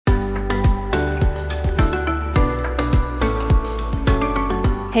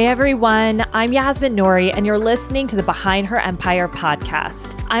Hey everyone, I'm Yasmin Nouri, and you're listening to the Behind Her Empire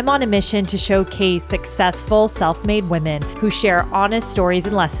podcast. I'm on a mission to showcase successful self-made women who share honest stories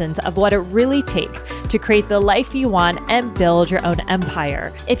and lessons of what it really takes to create the life you want and build your own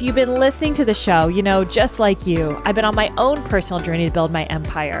empire. If you've been listening to the show, you know, just like you, I've been on my own personal journey to build my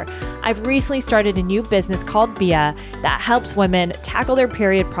empire. I've recently started a new business called Bia that helps women tackle their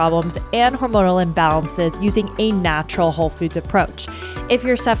period problems and hormonal imbalances using a natural whole foods approach. If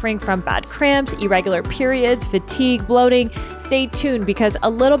you're suffering from bad cramps, irregular periods, fatigue, bloating, stay tuned because a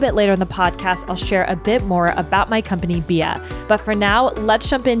little bit later in the podcast, I'll share a bit more about my company, Bia. But for now, let's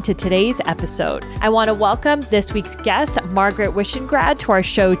jump into today's episode. I want to welcome this week's guest, Margaret Wishingrad, to our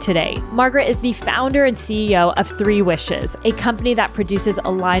show today. Margaret is the founder and CEO of 3 Wishes, a company that produces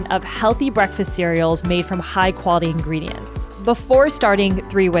a line of healthy breakfast cereals made from high-quality ingredients. Before starting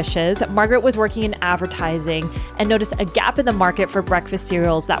 3 Wishes, Margaret was working in advertising and noticed a gap in the market for breakfast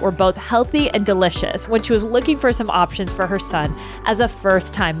cereals that were both healthy and delicious when she was looking for some options for her son as a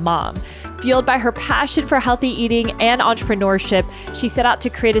first-time mom. Fueled by her passion for healthy eating and entrepreneurship, she set out to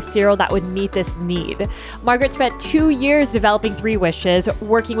create a cereal that would meet this need. Margaret spent 2 years developing 3 Wishes,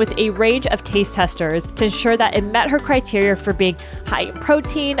 working with a range of taste testers to ensure that it met her criteria for being high in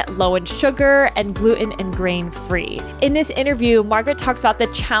protein, low in sugar, and gluten and grain-free. In this interview, Margaret talks about the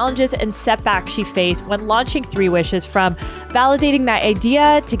challenges and setbacks she faced when launching 3 Wishes, from validating that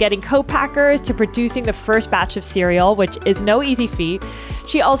idea to getting co-packers to producing the first batch of cereal, which is no easy feat.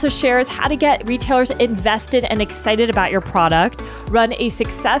 She also shares how to get retailers invested and excited about your product, run a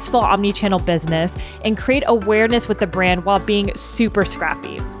successful omni-channel business, and create awareness with the brand while being super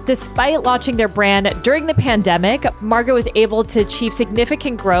scrappy. Despite launching their brand during the pandemic, Margaret was able to achieve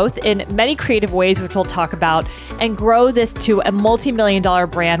significant growth in many creative ways, which we'll talk about, and grow this to a multi-million-dollar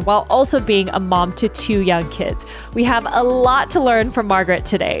brand while also being a mom to 2 young kids. We have a lot to learn from Margaret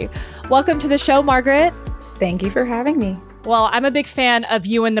today. Welcome to the show, Margaret. Thank you for having me. Well, I'm a big fan of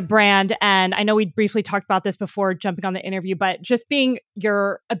you and the brand, and I know we briefly talked about this before jumping on the interview, but just being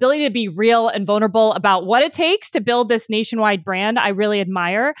your ability to be real and vulnerable about what it takes to build this nationwide brand, I really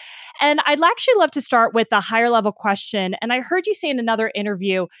admire. And I'd actually love to start with a higher level question. And I heard you say in another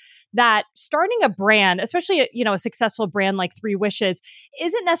interview that starting a brand, especially a successful brand like 3 Wishes,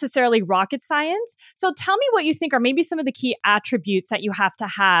 isn't necessarily rocket science. So tell me what you think are maybe some of the key attributes that you have to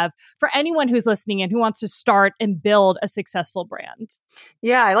have for anyone who's listening and who wants to start and build a successful brand.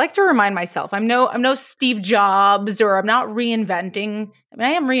 Yeah, I like to remind myself, I'm no Steve Jobs, or I'm not reinventing. I mean,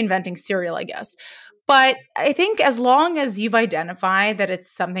 I am reinventing cereal, I guess. But I think as long as you've identified that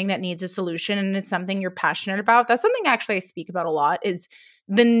it's something that needs a solution and it's something you're passionate about, that's something actually I speak about a lot, is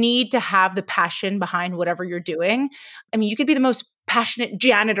the need to have the passion behind whatever you're doing. I mean, you could be the most passionate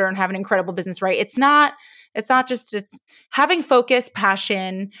janitor and have an incredible business, right? It's having focus,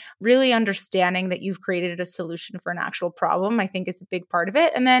 passion, really understanding that you've created a solution for an actual problem, I think is a big part of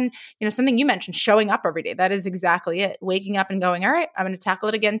it. And then, something you mentioned, showing up every day. That is exactly it. Waking up and going, all right, I'm going to tackle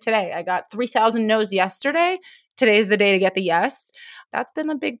it again today. I got 3,000 no's yesterday. Today's the day to get the yes. That's been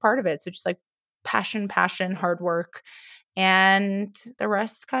a big part of it. So just like passion, hard work, and the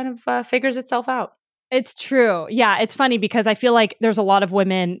rest kind of figures itself out. It's true. Yeah, it's funny because I feel like there's a lot of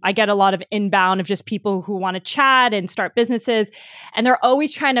women, I get a lot of inbound of just people who want to chat and start businesses, and they're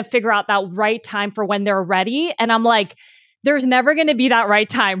always trying to figure out that right time for when they're ready. And I'm like, there's never going to be that right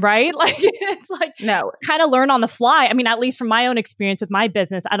time, right? Like, it's like, no, kind of learn on the fly. I mean, at least from my own experience with my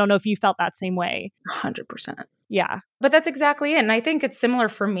business, I don't know if you felt that same way. 100%. Yeah. But that's exactly it. And I think it's similar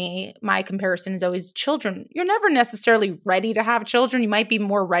for me. My comparison is always children. You're never necessarily ready to have children. You might be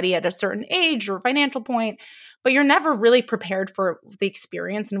more ready at a certain age or financial point, but you're never really prepared for the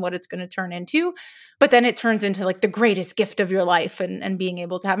experience and what it's going to turn into. But then it turns into like the greatest gift of your life and being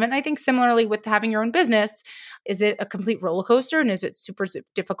able to have it. And I think similarly with having your own business, is it a complete roller coaster and is it super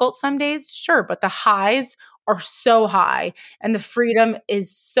difficult some days? Sure. But the highs are so high and the freedom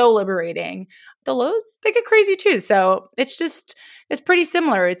is so liberating. The lows, they get crazy too. So it's pretty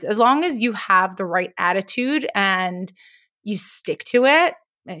similar. It's as long as you have the right attitude and you stick to it,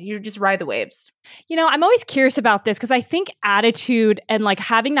 you just ride the waves. I'm always curious about this because I think attitude and like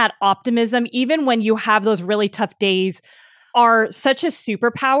having that optimism, even when you have those really tough days, are such a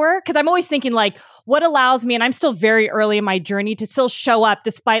superpower. Because I'm always thinking like, what allows me, and I'm still very early in my journey, to still show up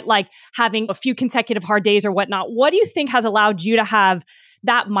despite like having a few consecutive hard days or whatnot. What do you think has allowed you to have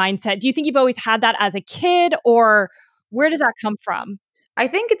that mindset? Do you think you've always had that as a kid, or where does that come from? I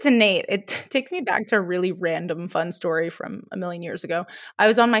think it's innate. It takes me back to a really random fun story from a million years ago. I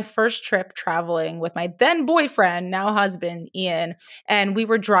was on my first trip traveling with my then boyfriend, now husband, Ian, and we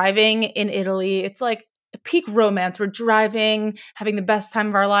were driving in Italy. It's like peak romance. We're driving, having the best time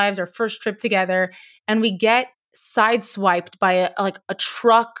of our lives, our first trip together, and we get sideswiped by a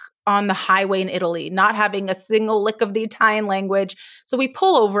truck on the highway in Italy, not having a single lick of the Italian language. So we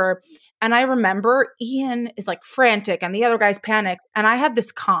pull over, and I remember Ian is like frantic and the other guy's panicked. And I had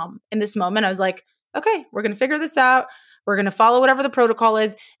this calm in this moment. I was like, okay, we're going to figure this out. We're going to follow whatever the protocol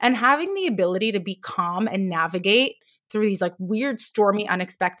is. And having the ability to be calm and navigate through these like weird, stormy,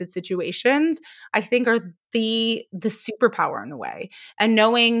 unexpected situations, I think are the superpower in a way. And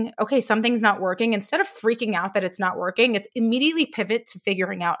knowing, okay, something's not working, instead of freaking out that it's not working, it's immediately pivot to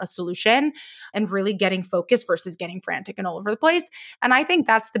figuring out a solution and really getting focused versus getting frantic and all over the place. And I think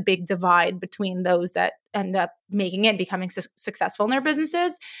that's the big divide between those that end up making it and becoming successful in their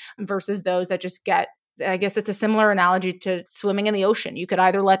businesses versus those that just get, I guess it's a similar analogy to swimming in the ocean. You could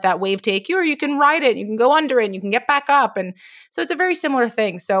either let that wave take you or you can ride it. You can go under it and you can get back up. And so it's a very similar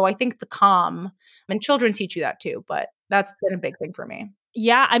thing. So I think the calm, and children teach you that too, but that's been a big thing for me.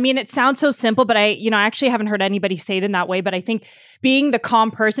 Yeah, I mean, it sounds so simple, but I actually haven't heard anybody say it in that way. But I think being the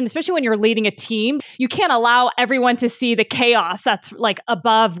calm person, especially when you're leading a team, you can't allow everyone to see the chaos that's like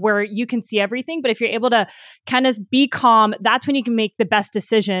above where you can see everything. But if you're able to kind of be calm, that's when you can make the best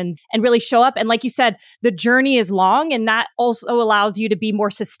decisions and really show up. And like you said, the journey is long, and that also allows you to be more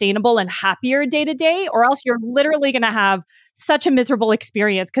sustainable and happier day to day, or else you're literally going to have such a miserable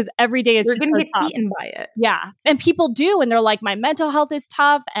experience because every day is you're going to get tough. eaten by it. Yeah. And people do. And they're like, my mental health is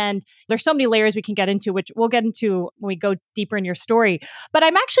tough. And there's so many layers we can get into, which we'll get into when we go deeper in your story. But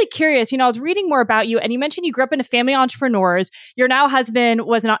I'm actually curious, I was reading more about you, and you mentioned you grew up in a family of entrepreneurs. Your now husband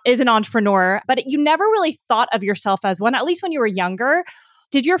is an entrepreneur, but you never really thought of yourself as one, at least when you were younger.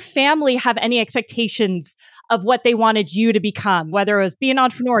 Did your family have any expectations of what they wanted you to become, whether it was be an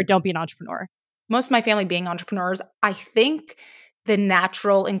entrepreneur or don't be an entrepreneur? Most of my family being entrepreneurs, I think the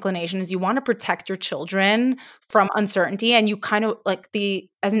natural inclination is you want to protect your children from uncertainty. And you kind of like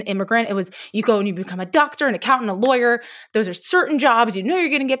as an immigrant, it was you go and you become a doctor, an accountant, a lawyer. Those are certain jobs. You know you're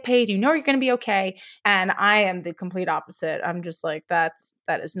going to get paid. You know you're going to be okay. And I am the complete opposite. I'm just like, that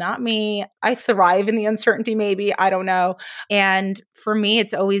is not me. I thrive in the uncertainty, maybe. I don't know. And for me,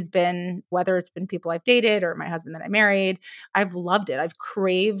 it's always been, whether it's been people I've dated or my husband that I married, I've loved it. I've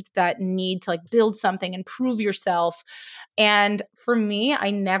craved that need to like build something and prove yourself. And for me,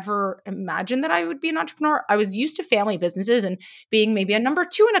 I never imagined that I would be an entrepreneur. I was used to family businesses and being maybe a number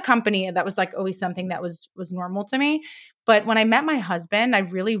two in a company. That was like always something that was normal to me. But when I met my husband, I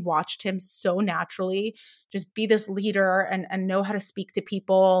really watched him so naturally just be this leader and know how to speak to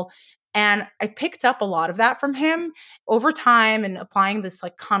people. And I picked up a lot of that from him over time and applying this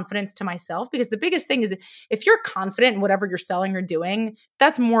like confidence to myself, because the biggest thing is if you're confident in whatever you're selling or doing,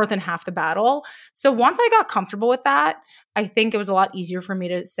 that's more than half the battle. So once I got comfortable with that, I think it was a lot easier for me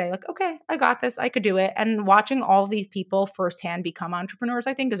to say like, okay, I got this, I could do it. And watching all these people firsthand become entrepreneurs,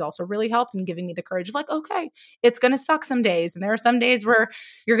 I think has also really helped in giving me the courage of like, okay, it's going to suck some days. And there are some days where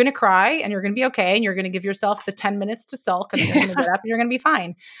you're going to cry and you're going to be okay. And you're going to give yourself the 10 minutes to sulk and then you're going to get up and you're going to be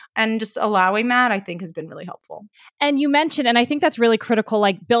fine. And just allowing that, I think, has been really helpful. And you mentioned, and I think that's really critical,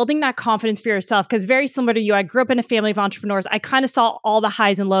 like building that confidence for yourself, because very similar to you, I grew up in a family of entrepreneurs. I kind of saw all the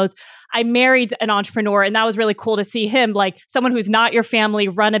highs and lows. I married an entrepreneur, and that was really cool to see him, like someone who's not your family,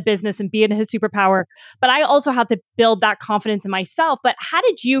 run a business and be in his superpower. But I also had to build that confidence in myself. But how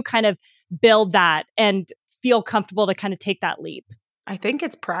did you kind of build that and feel comfortable to kind of take that leap? I think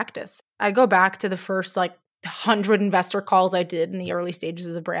it's practice. I go back to the first like 100 investor calls I did in the early stages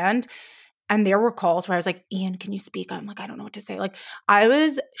of the brand. And there were calls where I was like, Ian, can you speak? I'm like, I don't know what to say. Like I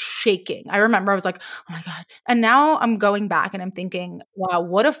was shaking. I remember I was like, oh my God. And now I'm going back and I'm thinking, wow,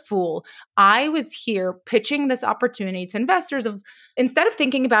 what a fool. I was here pitching this opportunity to investors instead of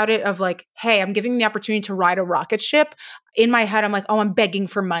thinking about it of like, hey, I'm giving the opportunity to ride a rocket ship. In my head, I'm like, oh, I'm begging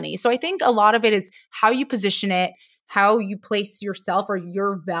for money. So I think a lot of it is how you position it, how you place yourself or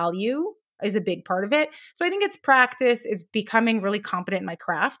your value is a big part of it. So I think it's practice. It's becoming really competent in my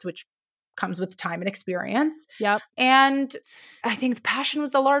craft, which comes with time and experience. Yep. And I think the passion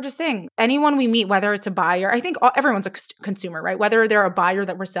was the largest thing. Anyone we meet, whether it's a buyer, I think everyone's a consumer, right? Whether they're a buyer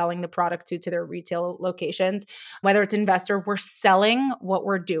that we're selling the product to their retail locations, whether it's an investor, we're selling what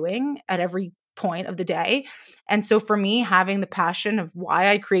we're doing at every point of the day. And so for me, having the passion of why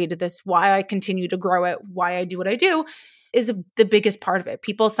I created this, why I continue to grow it, why I do what I do is the biggest part of it.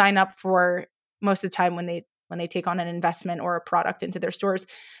 People sign up for, most of the time when they take on an investment or a product into their stores,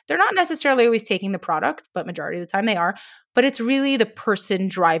 they're not necessarily always taking the product, but majority of the time they are. But it's really the person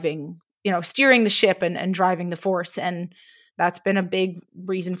driving, steering the ship and driving the force. And that's been a big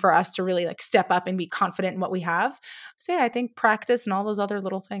reason for us to really like step up and be confident in what we have. So yeah, I think practice and all those other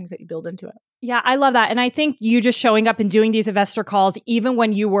little things that you build into it. Yeah, I love that. And I think you just showing up and doing these investor calls, even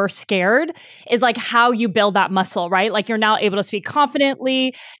when you were scared, is like how you build that muscle, right? Like you're now able to speak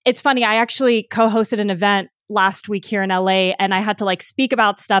confidently. It's funny. I actually co-hosted an event last week here in LA and I had to like speak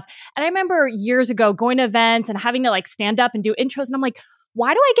about stuff. And I remember years ago going to events and having to like stand up and do intros. And I'm like,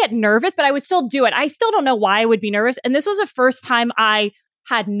 why do I get nervous? But I would still do it. I still don't know why I would be nervous. And this was the first time I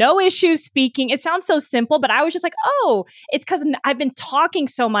had no issue speaking. It sounds so simple, but I was just like, oh, it's because I've been talking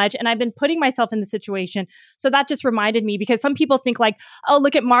so much and I've been putting myself in the situation. So that just reminded me, because some people think like, oh,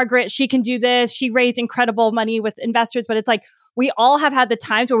 look at Margaret. She can do this. She raised incredible money with investors. But it's like, we all have had the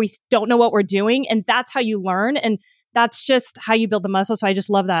times where we don't know what we're doing. And that's how you learn. And that's just how you build the muscle. So I just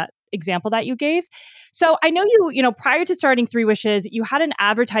love that example that you gave. So I know prior to starting Three Wishes, you had an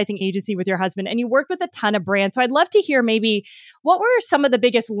advertising agency with your husband and you worked with a ton of brands. So I'd love to hear maybe what were some of the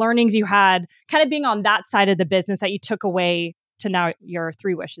biggest learnings you had kind of being on that side of the business that you took away to now your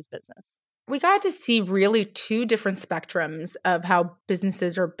Three Wishes business? We got to see really two different spectrums of how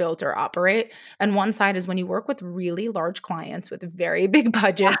businesses are built or operate. And one side is when you work with really large clients with very big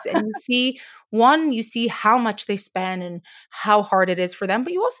budgets and you see how much they spend and how hard it is for them,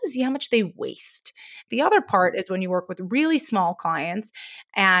 but you also see how much they waste. The other part is when you work with really small clients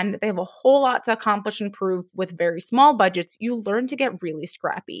and they have a whole lot to accomplish and prove with very small budgets, you learn to get really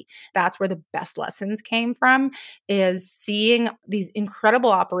scrappy. That's where the best lessons came from, is seeing these incredible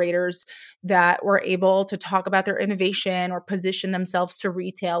operators that were able to talk about their innovation or position themselves to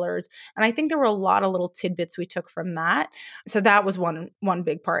retailers. And I think there were a lot of little tidbits we took from that. So that was one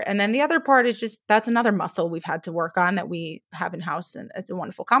big part. And then the other part is just, that's another muscle we've had to work on that we have in-house, and it's a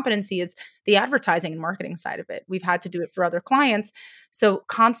wonderful competency, is the advertising and marketing side of it. We've had to do it for other clients. So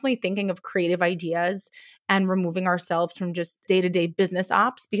constantly thinking of creative ideas and removing ourselves from just day-to-day business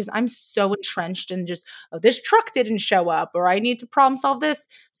ops, because I'm so entrenched in just, oh, this truck didn't show up, or I need to problem solve this.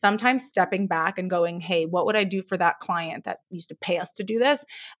 Sometimes stepping back and going, hey, what would I do for that client that used to pay us to do this?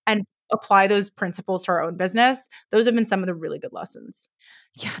 And apply those principles to our own business. Those have been some of the really good lessons.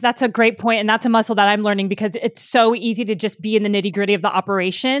 Yeah, that's a great point. And that's a muscle that I'm learning, because it's so easy to just be in the nitty gritty of the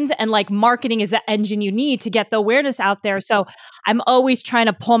operations, and like marketing is the engine you need to get the awareness out there. So I'm always trying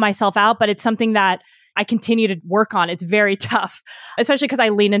to pull myself out, but it's something that I continue to work on. It's very tough, especially because I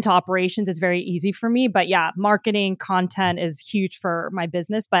lean into operations. It's very easy for me. But yeah, marketing content is huge for my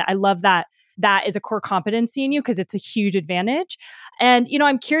business. But I love that that is a core competency in you, because it's a huge advantage. And,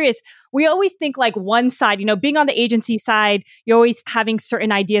 I'm curious, we always think like one side, being on the agency side, you're always having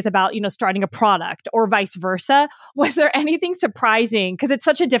certain ideas about, starting a product or vice versa. Was there anything surprising? Because it's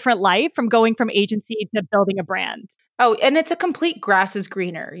such a different life from going from agency to building a brand. Oh, and it's a complete grass is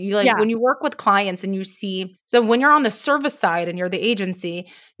greener. When you work with clients and you see, so when you're on the service side and you're the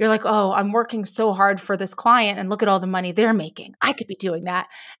agency, you're like, oh, I'm working so hard for this client and look at all the money they're making. I could be doing that.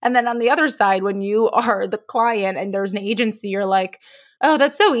 And then on the other side, when you are the client and there's an agency, you're like, oh,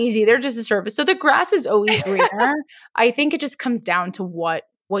 that's so easy. They're just a service. So the grass is always greener. I think it just comes down to what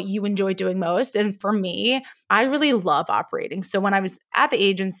you enjoy doing most. And for me, I really love operating. So when I was at the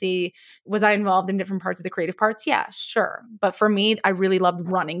agency, was I involved in different parts of the creative parts? Yeah, sure. But for me, I really loved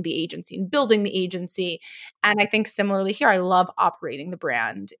running the agency and building the agency. And I think similarly here, I love operating the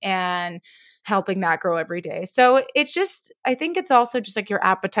brand and helping that grow every day. So I think it's also just like your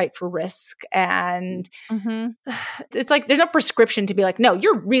appetite for risk. And it's like, there's no prescription to be like, no,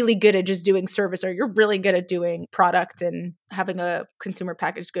 you're really good at just doing service, or you're really good at doing product and having a consumer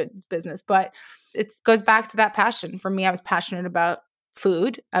packaged goods business. But it goes back to that passion. For me, I was passionate about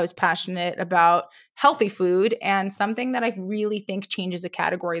food. I was passionate about healthy food, and something that I really think changes a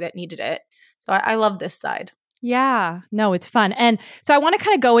category that needed it. So I love this side. Yeah, no, it's fun. And so I want to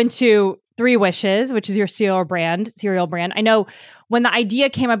kind of go into Three Wishes, which is your cereal brand. I know when the idea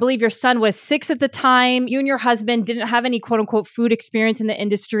came, I believe your son was 6 at the time. You and your husband didn't have any quote unquote food experience in the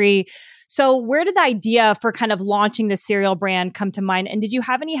industry. So where did the idea for kind of launching the cereal brand come to mind? And did you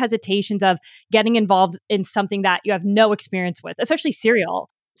have any hesitations of getting involved in something that you have no experience with, especially cereal?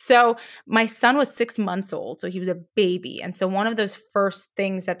 So my son was 6 months old, so he was a baby. And so one of those first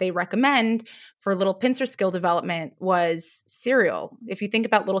things that they recommend for little pincer skill development was cereal. If you think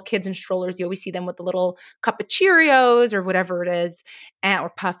about little kids in strollers, you always see them with the little cup of Cheerios or whatever it is,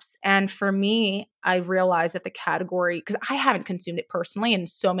 or Puffs. And for me, I realized that the category, because I haven't consumed it personally in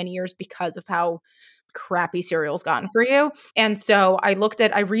so many years because of how crappy cereal's gotten for you. And so I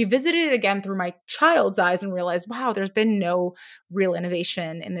revisited it again through my child's eyes and realized, wow, there's been no real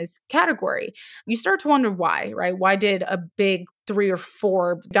innovation in this category. You start to wonder why, right? Why did a big 3 or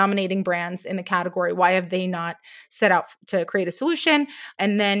 4 dominating brands in the category, why have they not set out to create a solution?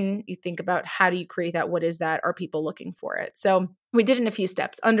 And then you think about, how do you create that? What is that? Are people looking for it? So we did it in a few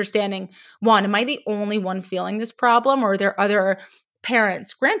steps, understanding, one, am I the only one feeling this problem, or are there other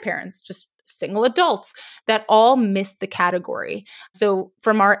parents, grandparents, just single adults that all missed the category? So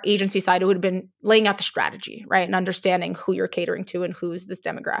from our agency side, it would have been laying out the strategy, right? And understanding who you're catering to and who's this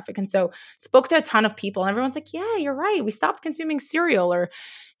demographic. And so spoke to a ton of people, and everyone's like, yeah, you're right. We stopped consuming cereal, or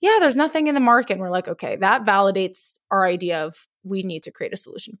yeah, there's nothing in the market. And we're like, okay, that validates our idea of we need to create a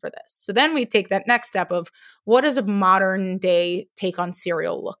solution for this. So then we take that next step of, what does a modern day take on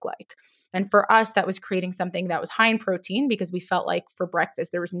cereal look like? And for us, that was creating something that was high in protein, because we felt like for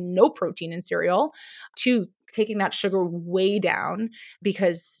breakfast, there was no protein in cereal. 2, taking that sugar way down,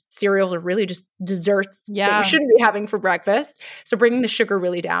 because cereals are really just desserts that you shouldn't be having for breakfast. So bringing the sugar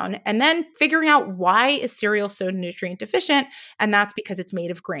really down, and then figuring out, why is cereal so nutrient deficient? And that's because it's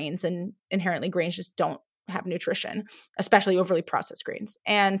made of grains, and inherently grains just don't have nutrition, especially overly processed grains.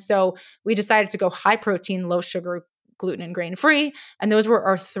 And so we decided to go high protein, low sugar, gluten and grain free. And those were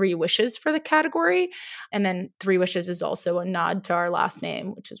our 3 wishes for the category. And then 3 wishes is also a nod to our last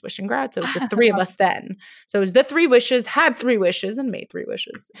name, which is Wishingrad. So it was the 3 of us then. So it was the 3 wishes, had 3 wishes, and made 3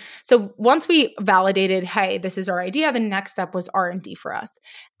 wishes. So once we validated, hey, this is our idea, the next step was R&D for us.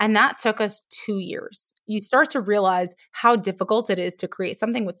 And that took us 2 years. You start to realize how difficult it is to create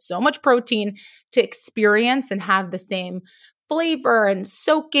something with so much protein to experience and have the same flavor and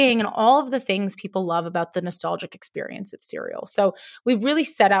soaking and all of the things people love about the nostalgic experience of cereal. So we really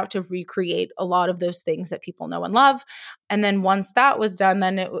set out to recreate a lot of those things that people know and love. And then once that was done,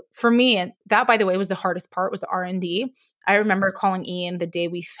 then for me, and that, by the way, was the hardest part, was the R&D. I remember calling Ian the day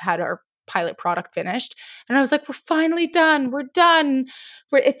we had our pilot product finished, and I was like, we're finally done. We're done.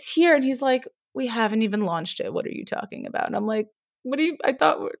 It's here. And he's like, we haven't even launched it. What are you talking about? And I'm like, I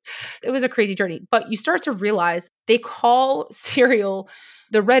thought it was a crazy journey. But you start to realize they call cereal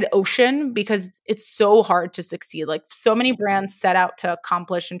the red ocean because it's so hard to succeed. Like, so many brands set out to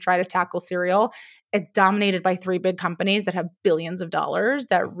accomplish and try to tackle cereal. It's dominated by 3 big companies that have billions of dollars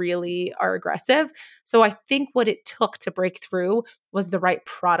that really are aggressive. So I think what it took to break through was the right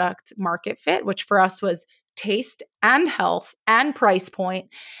product market fit, which for us was taste and health and price point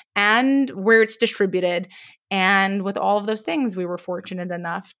and where it's distributed. And with all of those things, we were fortunate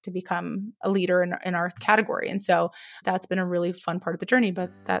enough to become a leader in our category. And so that's been a really fun part of the journey, but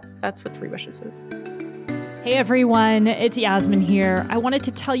that's what 3 Wishes is. Hey everyone, it's Yasmin here. I wanted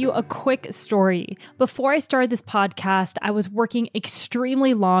to tell you a quick story. Before I started this podcast, I was working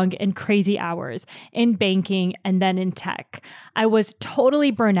extremely long and crazy hours in banking and then in tech. I was totally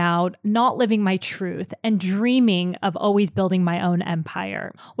burnt out, not living my truth, and dreaming of always building my own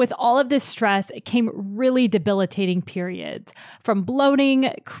empire. With all of this stress, it came really debilitating periods, from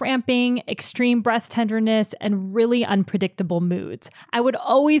bloating, cramping, extreme breast tenderness, and really unpredictable moods. I would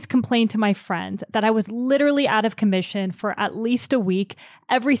always complain to my friends that I was literally out of commission for at least a week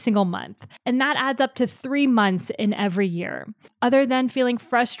every single month. And that adds up to 3 months in every year. Other than feeling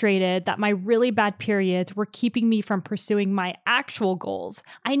frustrated that my really bad periods were keeping me from pursuing my actual goals,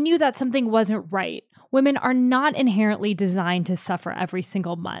 I knew that something wasn't right. Women are not inherently designed to suffer every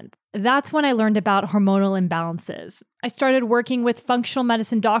single month. That's when I learned about hormonal imbalances. I started working with functional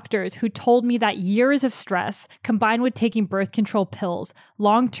medicine doctors who told me that years of stress, combined with taking birth control pills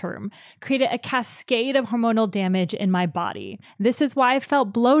long-term, created a cascade of hormonal damage in my body. This is why I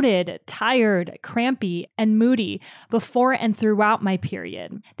felt bloated, tired, crampy, and moody before and throughout my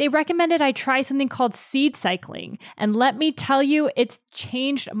period. They recommended I try something called seed cycling, and let me tell you, it's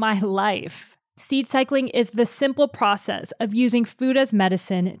changed my life. Seed cycling is the simple process of using food as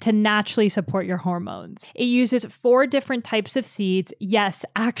medicine to naturally support your hormones. It uses 4 different types of seeds, yes,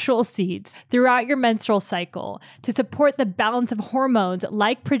 actual seeds, throughout your menstrual cycle to support the balance of hormones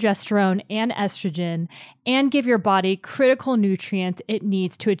like progesterone and estrogen and give your body critical nutrients it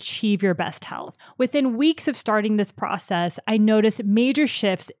needs to achieve your best health. Within weeks of starting this process, I noticed major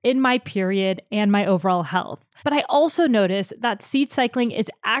shifts in my period and my overall health. But I also noticed that seed cycling is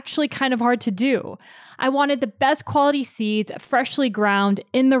actually kind of hard to do. I wanted the best quality seeds, freshly ground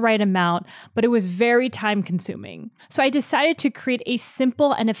in the right amount, but it was very time consuming. So I decided to create a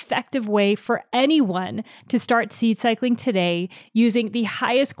simple and effective way for anyone to start seed cycling today using the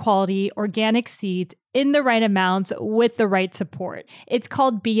highest quality organic seeds in the right amounts with the right support. It's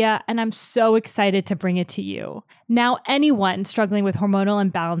called BIA, and I'm so excited to bring it to you. Now, anyone struggling with hormonal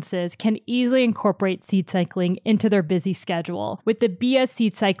imbalances can easily incorporate seed cycling into their busy schedule with the BIA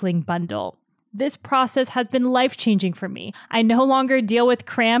Seed Cycling Bundle. This process has been life-changing for me. I no longer deal with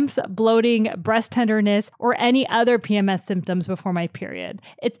cramps, bloating, breast tenderness, or any other PMS symptoms before my period.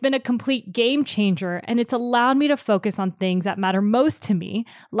 It's been a complete game changer, and it's allowed me to focus on things that matter most to me,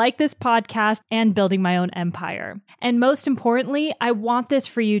 like this podcast and building my own empire. And most importantly, I want this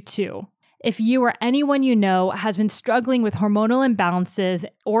for you too. If you or anyone you know has been struggling with hormonal imbalances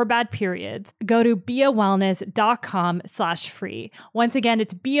or bad periods, go to beawellness.com/free. Once again,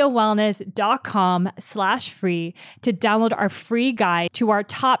 it's beawellness.com/free to download our free guide to our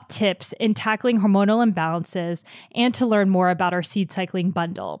top tips in tackling hormonal imbalances and to learn more about our seed cycling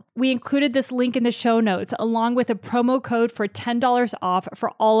bundle. We included this link in the show notes along with a promo code for $10 off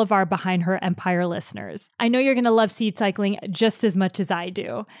for all of our Behind Her Empire listeners. I know you're going to love seed cycling just as much as I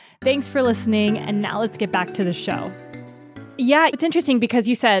do. Thanks for listening, and now let's get back to the show. Yeah, it's interesting because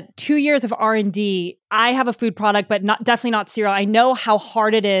you said 2 years of R&D. I have a food product, but definitely not cereal. I know how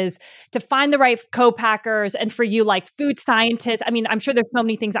hard it is to find the right co-packers, and for you, like food scientists. I mean, I'm sure there's so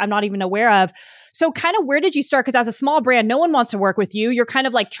many things I'm not even aware of. So kind of where did you start? Because as a small brand, no one wants to work with you. You're kind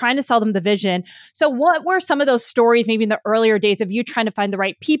of like trying to sell them the vision. So what were some of those stories maybe in the earlier days of you trying to find the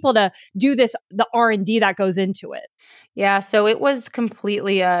right people to do this, the R&D that goes into it? Yeah, so it was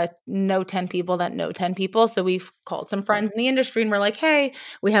completely know 10 people that know 10 people. So we've called some friends in the industry and we're like, hey,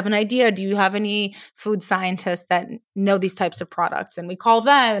 we have an idea. Do you have any food scientists that know these types of products? And we call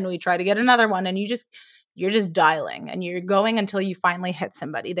them and we try to get another one. And you're just dialing and you're going until you finally hit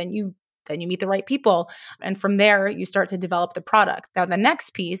somebody. Then you meet the right people. And from there, you start to develop the product. Now, the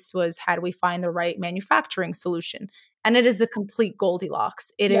next piece was, how do we find the right manufacturing solution? And it is a complete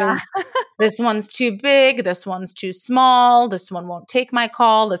Goldilocks. It is, this one's too big, this one's too small, this one won't take my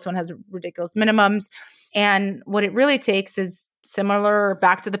call, this one has ridiculous minimums. And what it really takes is similar,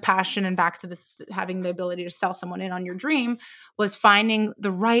 back to the passion and back to this, having the ability to sell someone in on your dream, was finding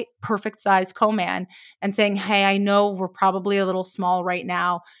the right perfect size co-man and saying, hey, I know we're probably a little small right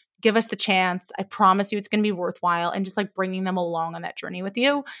now. Give us the chance. I promise you it's going to be worthwhile. And just like bringing them along on that journey with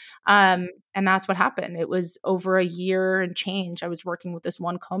you. And that's what happened. It was over a year and change. I was working with this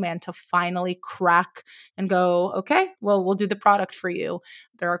one co-man to finally crack and go, okay, well, we'll do the product for you.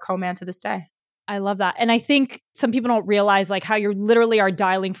 They're our co-man to this day. I love that. And I think some people don't realize like how you literally are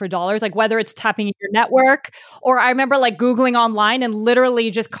dialing for dollars, like whether it's tapping in your network, or I remember like Googling online and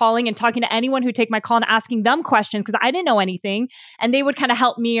literally just calling and talking to anyone who take my call and asking them questions because I didn't know anything and they would kind of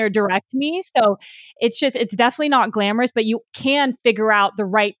help me or direct me. So it's definitely not glamorous, but you can figure out the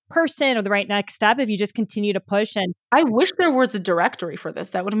right person or the right next step if you just continue to push. And I wish there was a directory for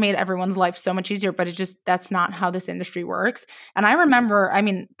this. That would have made everyone's life so much easier, but that's not how this industry works. And I remember,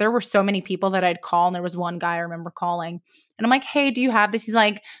 there were so many people that I'd call, and there was one guy I remember calling, and I'm like, hey, do you have this? He's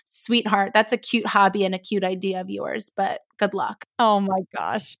like, sweetheart, that's a cute hobby and a cute idea of yours, but good luck. Oh my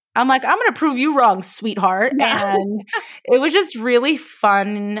gosh. I'm like, I'm going to prove you wrong, sweetheart. Yeah. And it was just really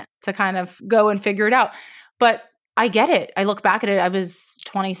fun to kind of go and figure it out. But I get it. I look back at it. I was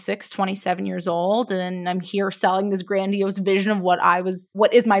 26, 27 years old, and I'm here selling this grandiose vision of what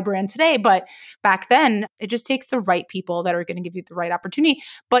is my brand today. But back then, it just takes the right people that are going to give you the right opportunity.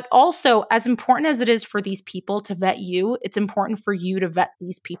 But also, as important as it is for these people to vet you, it's important for you to vet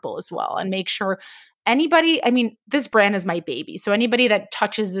these people as well and make sure this brand is my baby. So anybody that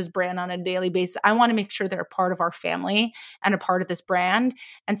touches this brand on a daily basis, I want to make sure they're a part of our family and a part of this brand.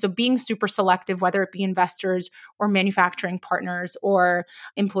 And so being super selective, whether it be investors or manufacturing partners or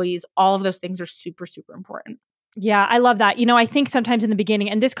employees, all of those things are super, super important. Yeah, I love that. I think sometimes in the beginning,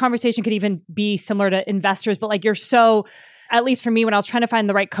 and this conversation could even be similar to investors, but like at least for me, when I was trying to find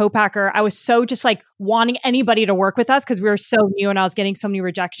the right co-packer, I was so just like wanting anybody to work with us because we were so new and I was getting so many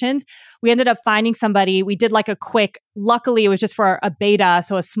rejections. We ended up finding somebody. We did like luckily it was just for a beta,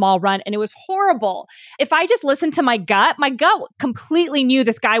 so a small run, and it was horrible. If I just listened to my gut completely knew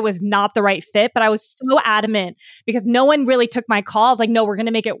this guy was not the right fit, but I was so adamant because no one really took my call. I was like, no, we're going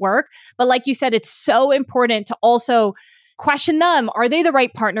to make it work. But like you said, it's so important to also question them. Are they the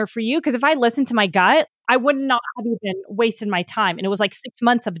right partner for you? Because if I listened to my gut, I would not have even wasted my time. And it was like 6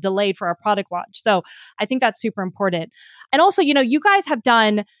 months of delay for our product launch. So I think that's super important. And also, you guys have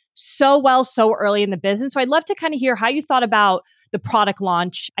done so well so early in the business. So I'd love to kind of hear how you thought about the product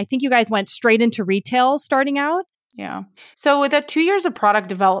launch. I think you guys went straight into retail starting out. Yeah. So with the 2 years of product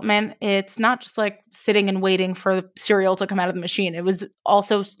development, it's not just like sitting and waiting for the cereal to come out of the machine. It was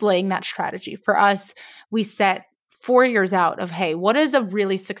also laying that strategy. For us, we set 4 years out of, hey, what does a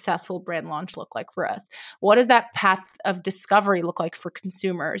really successful brand launch look like for us? What does that path of discovery look like for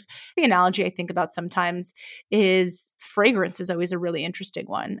consumers? The analogy I think about sometimes is fragrance is always a really interesting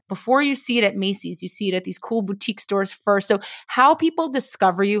one. Before you see it at Macy's, you see it at these cool boutique stores first. So how people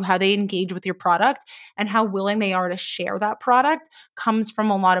discover you, how they engage with your product, and how willing they are to share that product comes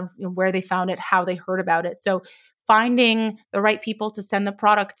from a lot of where they found it, how they heard about it. So finding the right people to send the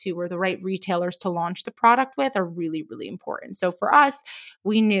product to or the right retailers to launch the product with are really, really important. So for us,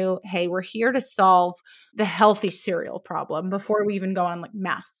 we knew, hey, we're here to solve the healthy cereal problem before we even go on like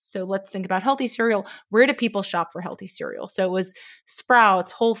mass. So let's think about healthy cereal. Where do people shop for healthy cereal? So it was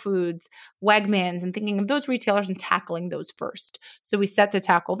Sprouts, Whole Foods, Wegmans, and thinking of those retailers and tackling those first. So we set to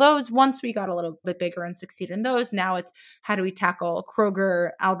tackle those. Once we got a little bit bigger and succeeded in those, now it's how do we tackle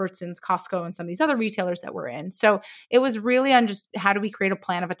Kroger, Albertsons, Costco, and some of these other retailers that we're in. So it was really on just how do we create a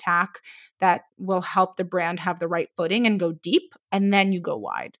plan of attack that will help the brand have the right footing and go deep, and then you go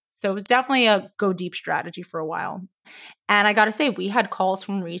wide. So it was definitely a go deep strategy for a while. And I got to say, we had calls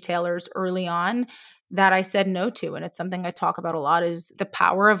from retailers early on that I said no to. And it's something I talk about a lot is the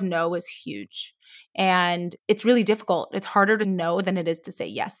power of no is huge. And it's really difficult. It's harder to no than it is to say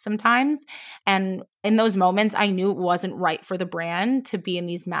yes sometimes. And in those moments, I knew it wasn't right for the brand to be in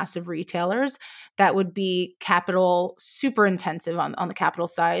these massive retailers that would be capital, super intensive on the capital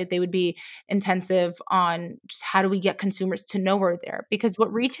side. They would be intensive on just how do we get consumers to know we're there? Because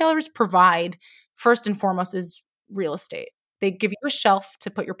what retailers provide, first and foremost, is real estate. They give you a shelf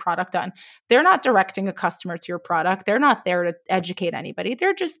to put your product on. They're not directing a customer to your product. They're not there to educate anybody.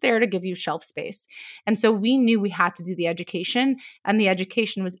 They're just there to give you shelf space. And so we knew we had to do the education, and the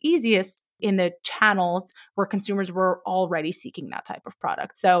education was easiest in the channels where consumers were already seeking that type of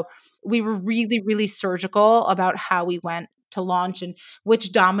product. So we were really, really surgical about how we went to launch and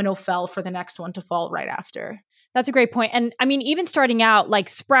which domino fell for the next one to fall right after. That's a great point. And I mean, even starting out like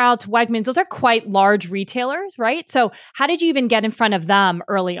Sprouts, Wegmans, those are quite large retailers, right? So how did you even get in front of them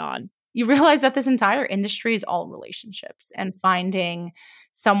early on? You realize that this entire industry is all relationships and finding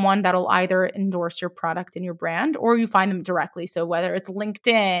someone that'll either endorse your product and your brand or you find them directly. So whether it's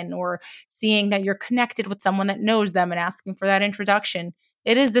LinkedIn or seeing that you're connected with someone that knows them and asking for that introduction,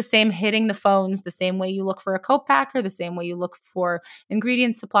 it is the same hitting the phones, the same way you look for a co-packer, the same way you look for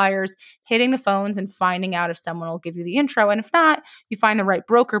ingredient suppliers, hitting the phones and finding out if someone will give you the intro. And if not, you find the right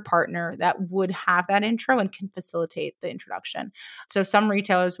broker partner that would have that intro and can facilitate the introduction. So some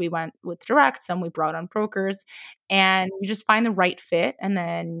retailers we went with direct, some we brought on brokers, and you just find the right fit. And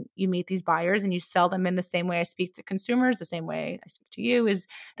then you meet these buyers and you sell them in the same way I speak to consumers, the same way I speak to you is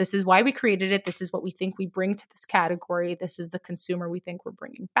this is why we created it. This is what we think we bring to this category. This is the consumer we think we're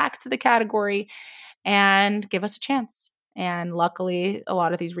bringing back to the category, and give us a chance. And luckily, a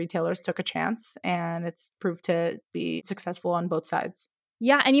lot of these retailers took a chance and it's proved to be successful on both sides.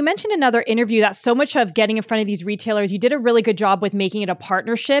 Yeah. And you mentioned in another interview that so much of getting in front of these retailers, you did a really good job with making it a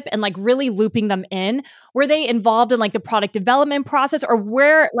partnership and like really looping them in. Were they involved in like the product development process,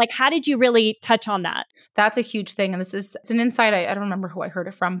 or how did you really touch on that? That's a huge thing. And it's an insight. I don't remember who I heard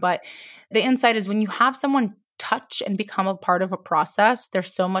it from, but the insight is when you have someone touch and become a part of a process, they're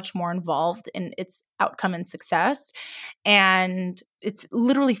so much more involved in its outcome and success. And it's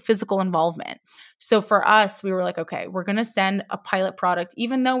literally physical involvement. So for us, we were like, okay, we're going to send a pilot product,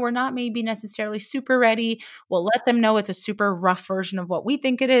 even though we're not maybe necessarily super ready. We'll let them know it's a super rough version of what we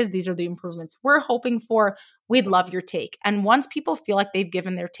think it is. These are the improvements we're hoping for. We'd love your take. And once people feel like they've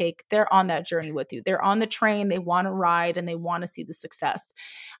given their take, they're on that journey with you. They're on the train. They want to ride and they want to see the success.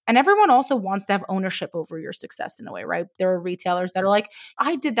 And everyone also wants to have ownership over your success in a way, right? There are retailers that are like,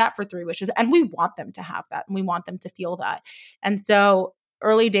 I did that for 3 Wishes. And we want them to have that. And we want them to feel that. And so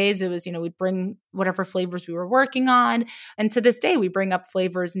early days, it was, we'd bring whatever flavors we were working on. And to this day, we bring up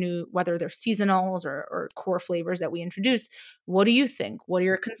flavors new, whether they're seasonals or core flavors that we introduce. What do you think? What are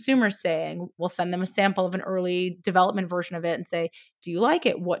your consumers saying? We'll send them a sample of an early development version of it and say, do you like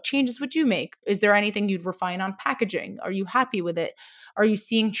it? What changes would you make? Is there anything you'd refine on packaging? Are you happy with it? Are you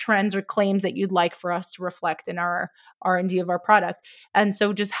seeing trends or claims that you'd like for us to reflect in our R&D of our product? And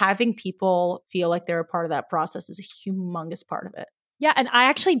so just having people feel like they're a part of that process is a humongous part of it. Yeah. And I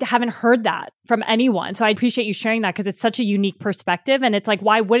actually haven't heard that from anyone. So I appreciate you sharing that because it's such a unique perspective. And it's like,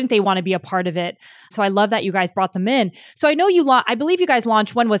 why wouldn't they want to be a part of it? So I love that you guys brought them in. So I know I believe you guys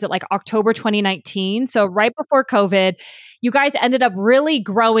launched, when was it, like October 2019? So right before COVID, you guys ended up really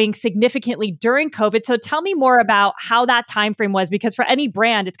growing significantly during COVID. So tell me more about how that time frame was, because for any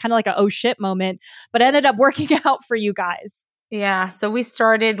brand, it's kind of like a oh shit moment, but ended up working out for you guys. Yeah. So we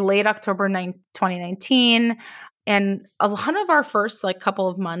started late October 2019. And a lot of our first couple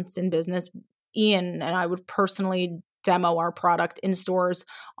of months in business, Ian and I would personally demo our product in stores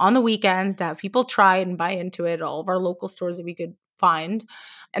on the weekends to have people try and buy into it, all of our local stores that we could find.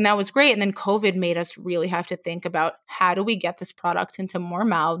 And that was great. And then COVID made us really have to think about how do we get this product into more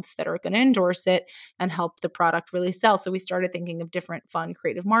mouths that are going to endorse it and help the product really sell. So we started thinking of different fun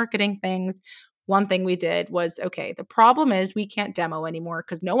creative marketing things. One thing we did was, okay, the problem is we can't demo anymore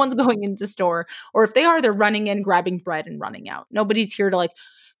because no one's going into store, or if they are, they're running in, grabbing bread and running out. Nobody's here to like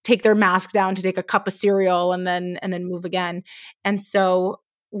take their mask down to take a cup of cereal and then move again. And so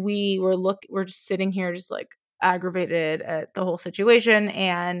we're just sitting here just like aggravated at the whole situation,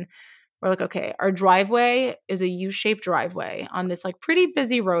 and we're like, okay, our driveway is a U-shaped driveway on this like pretty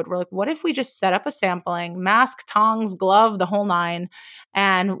busy road. We're like, what if we just set up a sampling, mask, tongs, glove, the whole nine,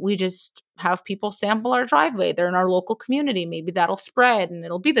 and we just have people sample our driveway. They're in our local community. Maybe that'll spread and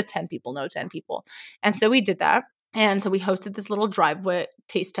it'll be the 10 people know 10 people. And so we did that. And so we hosted this little driveway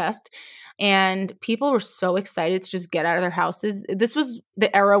taste test, and people were so excited to just get out of their houses. This was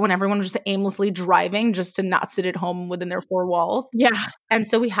the era when everyone was just aimlessly driving just to not sit at home within their four walls. Yeah. And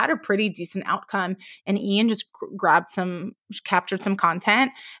so we had a pretty decent outcome, and Ian just captured some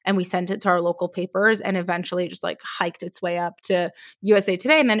content, and we sent it to our local papers, and eventually just like hiked its way up to USA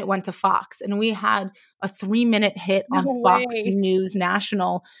Today, and then it went to Fox, and we had a 3-minute hit on Fox News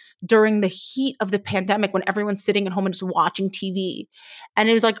National during the heat of the pandemic when everyone's sitting at home and just watching TV. And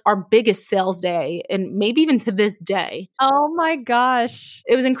it was like our biggest sales day, and maybe even to this day. Oh my gosh.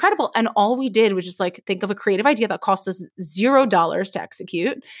 It was incredible. And all we did was just like think of a creative idea that cost us $0 to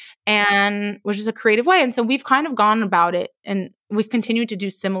execute, and which is a creative way. And so we've kind of gone about it, and we've continued to do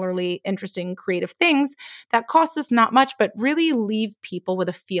similarly interesting creative things that cost us not much, but really leave people with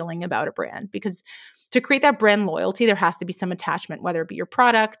a feeling about a brand. Because to create that brand loyalty, there has to be some attachment, whether it be your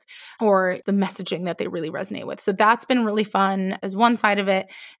product or the messaging that they really resonate with. So that's been really fun as one side of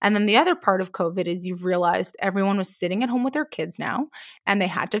it. And then the other part of COVID is you've realized everyone was sitting at home with their kids now, and they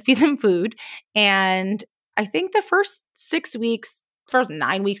had to feed them food. And I think the first 6 weeks, for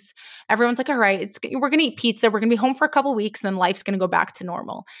 9 weeks, everyone's like, all right, we're going to eat pizza. We're going to be home for a couple of weeks, and then life's going to go back to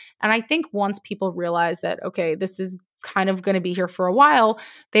normal. And I think once people realize that, okay, this is kind of going to be here for a while,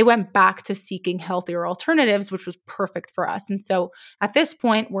 they went back to seeking healthier alternatives, which was perfect for us. And so at this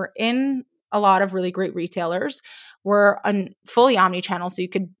point, we're in a lot of really great retailers. We're fully omni-channel, so you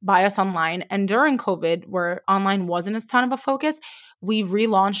could buy us online. And during COVID, where online wasn't as ton of a focus, we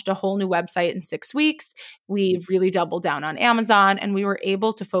relaunched a whole new website in 6 weeks. We really doubled down on Amazon, and we were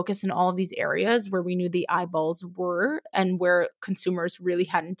able to focus in all of these areas where we knew the eyeballs were and where consumers really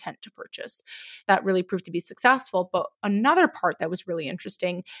had intent to purchase. That really proved to be successful. But another part that was really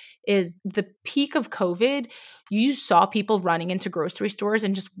interesting is the peak of COVID, you saw people running into grocery stores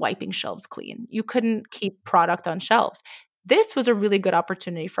and just wiping shelves clean. You couldn't keep product on shelves. This was a really good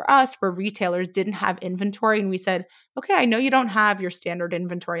opportunity for us where retailers didn't have inventory, and we said, okay, I know you don't have your standard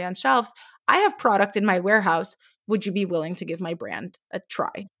inventory on shelves. I have product in my warehouse. Would you be willing to give my brand a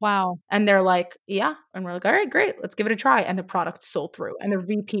try? Wow. And they're like, yeah. And we're like, all right, great. Let's give it a try. And the product sold through, and the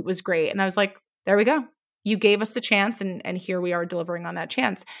repeat was great. And I was like, there we go. You gave us the chance, and here we are delivering on that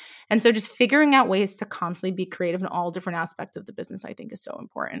chance. And so just figuring out ways to constantly be creative in all different aspects of the business, I think, is so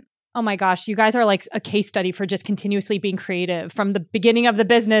important. Oh my gosh, you guys are like a case study for just continuously being creative from the beginning of the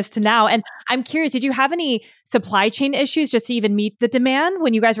business to now. And I'm curious, did you have any supply chain issues just to even meet the demand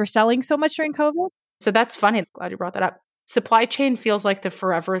when you guys were selling so much during COVID? So that's funny. I'm glad you brought that up. Supply chain feels like the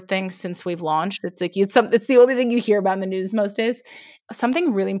forever thing since we've launched. It's like it's the only thing you hear about in the news most days.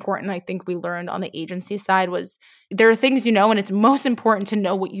 Something really important I think we learned on the agency side was there are things you know, and it's most important to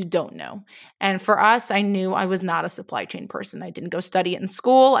know what you don't know. And for us, I knew I was not a supply chain person. I didn't go study it in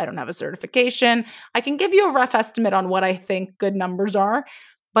school. I don't have a certification. I can give you a rough estimate on what I think good numbers are,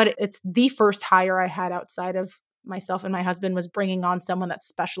 but it's the first hire I had outside of myself and my husband was bringing on someone that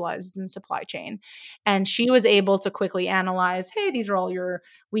specializes in supply chain. And she was able to quickly analyze, hey, these are all your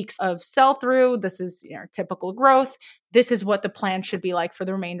weeks of sell through. This is typical growth. This is what the plan should be like for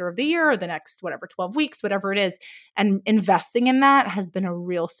the remainder of the year or the next, 12 weeks, whatever it is. And investing in that has been a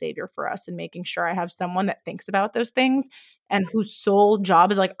real savior for us in making sure I have someone that thinks about those things and whose sole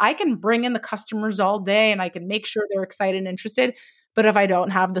job is like, I can bring in the customers all day and I can make sure they're excited and interested. But if I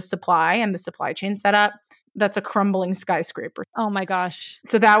don't have the supply and the supply chain set up, that's a crumbling skyscraper. Oh my gosh.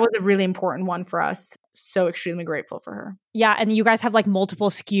 So that was a really important one for us. So extremely grateful for her. Yeah. And you guys have like multiple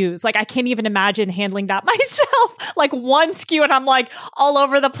SKUs. Like I can't even imagine handling that myself. Like one SKU and I'm like all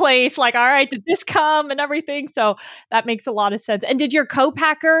over the place. Like, all right, did this come and everything? So that makes a lot of sense. And did your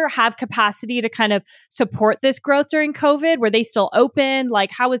co-packer have capacity to kind of support this growth during COVID? Were they still open?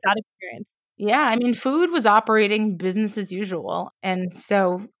 Like how was that experience? Yeah, I mean, food was operating business as usual. And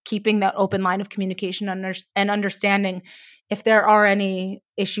so keeping that open line of communication and understanding if there are any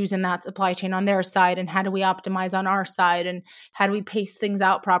issues in that supply chain on their side, and how do we optimize on our side, and how do we pace things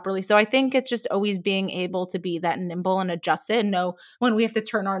out properly. So I think it's just always being able to be that nimble and adjust it and know when we have to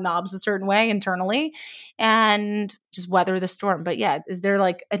turn our knobs a certain way internally and just weather the storm. But yeah, is there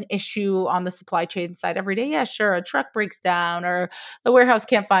like an issue on the supply chain side every day? Yeah, sure. A truck breaks down or the warehouse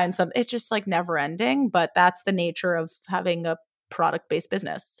can't find something. It's just like never ending, but that's the nature of having a product-based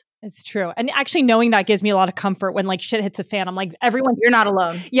business. It's true. And actually knowing that gives me a lot of comfort when like shit hits a fan. I'm like, everyone, you're not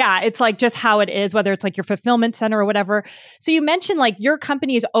alone. Yeah. It's like just how it is, whether it's like your fulfillment center or whatever. So you mentioned like your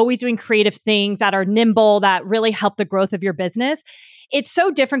company is always doing creative things that are nimble, that really help the growth of your business. It's so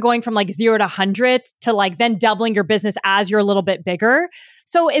different going from like 0 to 100 to like then doubling your business as you're a little bit bigger.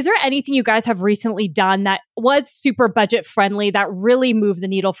 So is there anything you guys have recently done that was super budget friendly that really moved the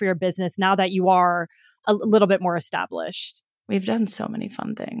needle for your business now that you are a little bit more established? We've done so many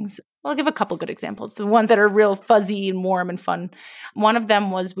fun things. I'll give a couple good examples, the ones that are real fuzzy and warm and fun. One of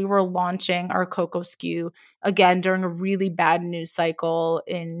them was we were launching our cocoa SKU again during a really bad news cycle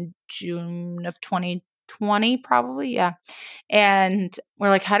in June of 2020, probably. Yeah. And we're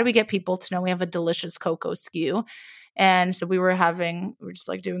like, how do we get people to know we have a delicious cocoa SKU? And so we were just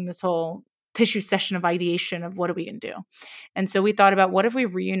like doing this whole tissue session of ideation of what are we going to do? And so we thought about what if we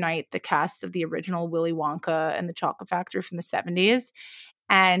reunite the cast of the original Willy Wonka and the Chocolate Factory from the 70s.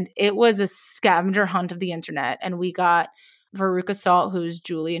 And it was a scavenger hunt of the internet. And we got Veruca Salt, who's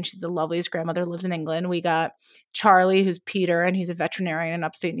Julie, and she's the loveliest grandmother, lives in England. We got Charlie, who's Peter, and he's a veterinarian in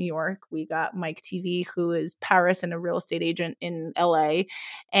upstate New York. We got Mike TV, who is Paris and a real estate agent in LA.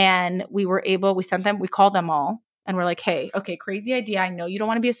 And we called them all. And we're like, hey, okay, crazy idea. I know you don't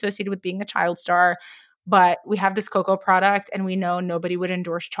want to be associated with being a child star, but we have this cocoa product and we know nobody would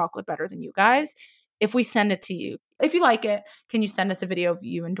endorse chocolate better than you guys. If we send it to you, if you like it, can you send us a video of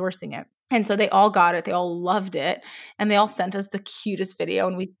you endorsing it? And so they all got it. They all loved it. And they all sent us the cutest video.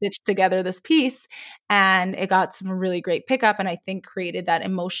 And we stitched together this piece and it got some really great pickup. And I think created that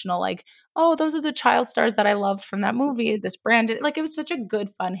emotional, like, oh, those are the child stars that I loved from that movie, this brand. Like it was such a good,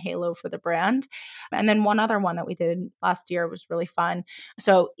 fun halo for the brand. And then one other one that we did last year was really fun.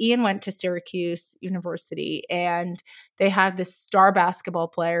 So Ian went to Syracuse University and they had this star basketball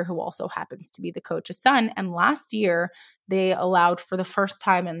player who also happens to be the coach's son. And last year they allowed, for the first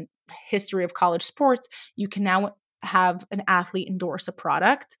time in history of college sports, you can now have an athlete endorse a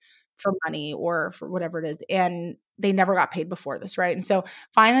product for money or for whatever it is. And they never got paid before this, right? And so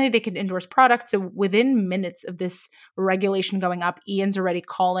finally they could endorse products. So within minutes of this regulation going up, Ian's already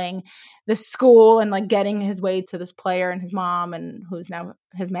calling the school and like getting his way to this player and his mom, and who's now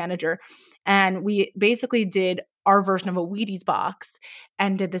his manager. And we basically did our version of a Wheaties box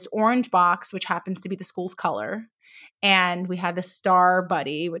and did this orange box, which happens to be the school's color. And we had the Star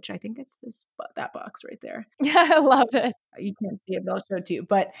Buddy, which I think it's that box right there. Yeah, I love it. You can't see it, but I'll show it to you.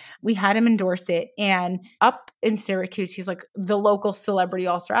 But we had him endorse it. And up in Syracuse, he's like the local celebrity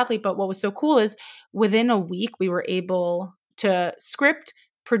all-star athlete. But what was so cool is within a week, we were able to script,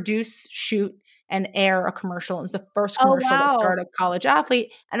 produce, shoot, and air a commercial. It was the first commercial that started a college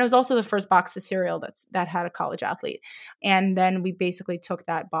athlete. And it was also the first box of cereal that had a college athlete. And then we basically took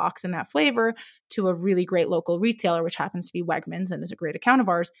that box and that flavor to a really great local retailer, which happens to be Wegmans and is a great account of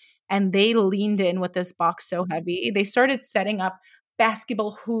ours. And they leaned in with this box so heavy. They started setting up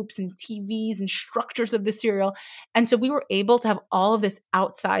basketball hoops and TVs and structures of the cereal. And so we were able to have all of this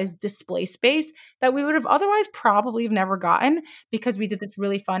outsized display space that we would have otherwise probably have never gotten because we did this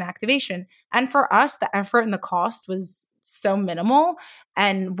really fun activation. And for us, the effort and the cost was so minimal.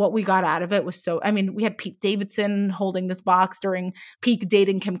 And what we got out of it was we had Pete Davidson holding this box during peak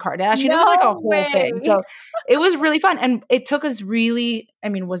dating Kim Kardashian. It was like a whole thing. So it was really fun. And it took us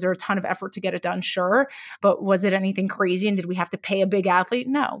was there a ton of effort to get it done? Sure. But was it anything crazy? And did we have to pay a big athlete?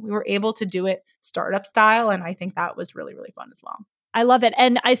 No, we were able to do it startup style. And I think that was really, really fun as well. I love it.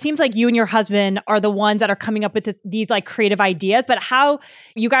 And it seems like you and your husband are the ones that are coming up with these like creative ideas, but how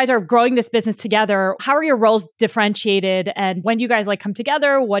you guys are growing this business together, how are your roles differentiated? And when do you guys like come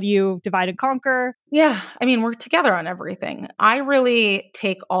together? What do you divide and conquer? Yeah. We're together on everything. I really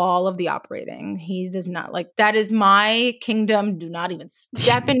take all of the operating. He does not. Like, that is my kingdom. Do not even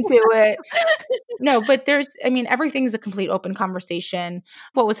step into it. No, but everything's a complete open conversation.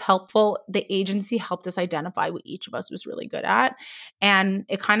 What was helpful, the agency helped us identify what each of us was really good at. And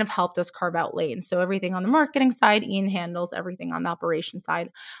it kind of helped us carve out lanes. So everything on the marketing side, Ian handles. Everything on the operation side,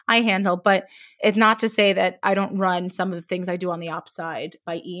 I handle. But it's not to say that I don't run some of the things I do on the ops side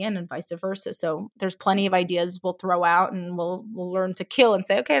by Ian and vice versa. So there's plenty of ideas we'll throw out and we'll learn to kill and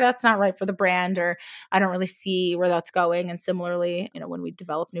say, okay, that's not right for the brand, or I don't really see where that's going. And similarly, when we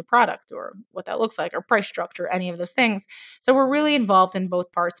develop new product or what that looks like or price structure, any of those things. So we're really involved in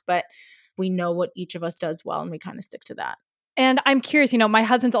both parts, but we know what each of us does well and we kind of stick to that. And I'm curious, my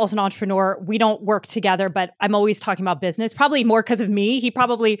husband's also an entrepreneur. We don't work together, but I'm always talking about business, probably more because of me. He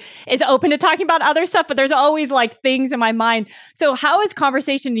probably is open to talking about other stuff, but there's always like things in my mind. So how is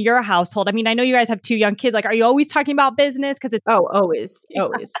conversation in your household? I mean, I know you guys have 2 young kids. Like, are you always talking about business? Because it's always.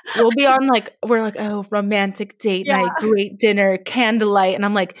 We'll be on we're like, oh, romantic date night, great dinner, candlelight. And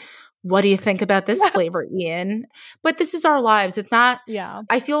I'm like, what do you think about this flavor, Ian? But this is our lives. It's not,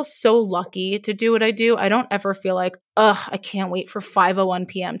 I feel so lucky to do what I do. I don't ever feel like, I can't wait for 5:01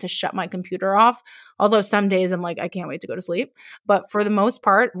 p.m. to shut my computer off. Although some days I'm like, I can't wait to go to sleep. But for the most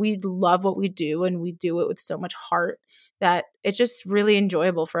part, we love what we do and we do it with so much heart that it's just really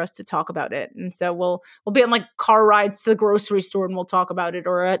enjoyable for us to talk about it. And so we'll be on like car rides to the grocery store and we'll talk about it,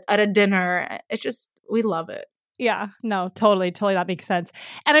 or at a dinner. It's just, we love it. Yeah, no, totally. That makes sense.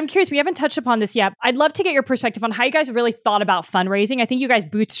 And I'm curious, we haven't touched upon this yet. I'd love to get your perspective on how you guys really thought about fundraising. I think you guys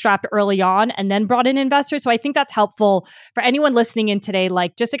bootstrapped early on and then brought in investors. So I think that's helpful for anyone listening in today,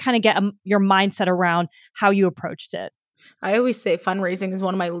 like just to kind of get your mindset around how you approached it. I always say fundraising is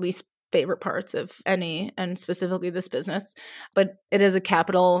one of my least favorite parts of any, and specifically this business, but it is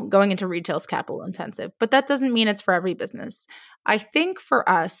going into retail is capital intensive, but that doesn't mean it's for every business. I think for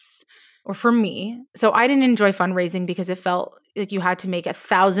us, or for me, so I didn't enjoy fundraising because it felt like you had to make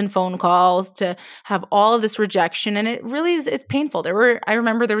 1,000 phone calls to have all of this rejection. And it really is, it's painful. I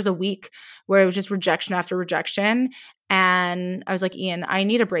remember there was a week where it was just rejection after rejection. And I was like, Ian, I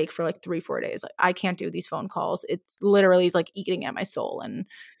need a break for like 3-4 days. Like, I can't do these phone calls. It's literally like eating at my soul. And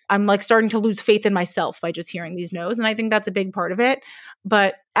I'm like starting to lose faith in myself by just hearing these no's. And I think that's a big part of it.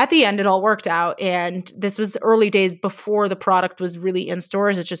 But at the end, it all worked out. And this was early days before the product was really in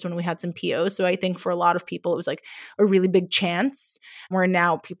stores. It's just when we had some POs. So I think for a lot of people, it was like a really big chance, where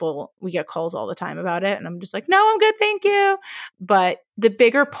now we get calls all the time about it. And I'm just like, no, I'm good. Thank you. But the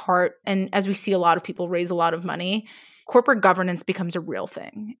bigger part, and as we see a lot of people raise a lot of money, corporate governance becomes a real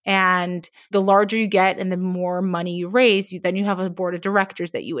thing. And the larger you get and the more money you raise, then you have a board of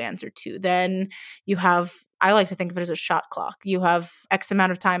directors that you answer to. Then you have, I like to think of it as a shot clock. You have X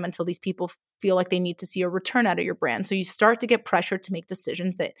amount of time until these people feel like they need to see a return out of your brand. So you start to get pressure to make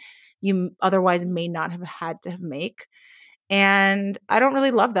decisions that you otherwise may not have had to make. And I don't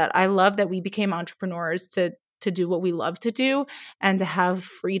really love that. I love that we became entrepreneurs to do what we love to do and to have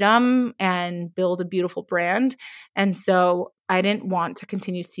freedom and build a beautiful brand. And so I didn't want to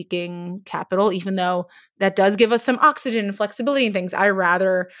continue seeking capital, even though that does give us some oxygen and flexibility and things. I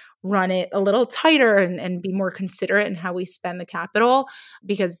rather run it a little tighter and be more considerate in how we spend the capital,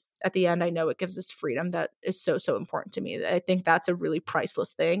 because at the end, I know it gives us freedom that is so, so important to me. I think that's a really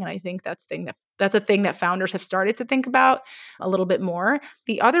priceless thing. And I think that's a thing that founders have started to think about a little bit more.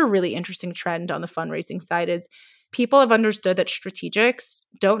 The other really interesting trend on the fundraising side is people have understood that strategics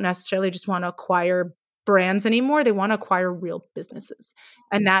don't necessarily just want to acquire brands anymore. They want to acquire real businesses.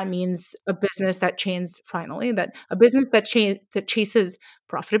 And that means a business that chases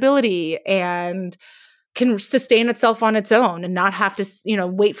profitability and can sustain itself on its own and not have to,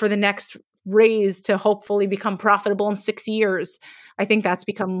 wait for the next raise to hopefully become profitable in 6 years. I think that's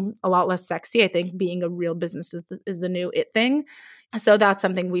become a lot less sexy. I think being a real business is the new it thing. So that's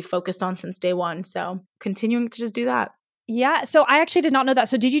something we've focused on since day one. So continuing to just do that. Yeah. So I actually did not know that.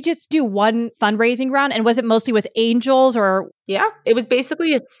 So did you just do one fundraising round, and was it mostly with angels or? Yeah, it was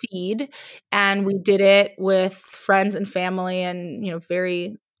basically a seed, and we did it with friends and family and,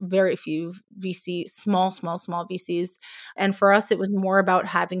 very, very few VC, small VCs. And for us, it was more about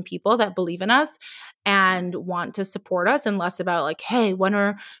having people that believe in us and want to support us, and less about like, hey,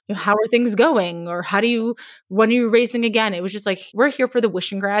 how are things going? Or when are you raising again? It was just like, we're here for the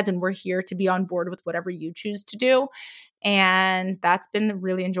Wishingrads and we're here to be on board with whatever you choose to do. And that's been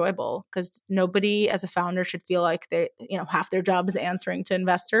really enjoyable, because nobody as a founder should feel like half their job is answering to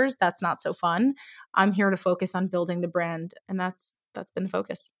investors. That's not so fun. I'm here to focus on building the brand. And that's been the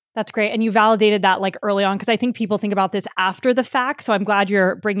focus. That's great. And you validated that like early on, because I think people think about this after the fact. So I'm glad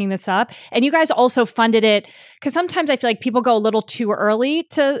you're bringing this up. And you guys also funded it because sometimes I feel like people go a little too early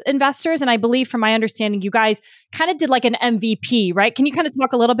to investors. And I believe from my understanding, you guys kind of did like an MVP, right? Can you kind of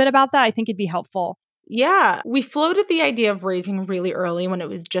talk a little bit about that? I think it'd be helpful. Yeah, we floated the idea of raising really early when it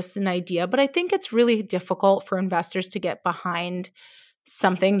was just an idea, but I think it's really difficult for investors to get behind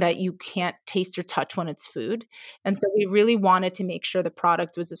something that you can't taste or touch when it's food. And so we really wanted to make sure the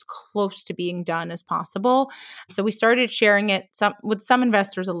product was as close to being done as possible. So we started sharing it with some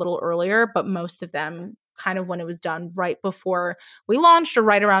investors a little earlier, but most of them kind of when it was done right before we launched or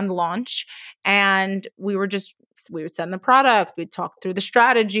right around the launch. And we would send the product, we'd talk through the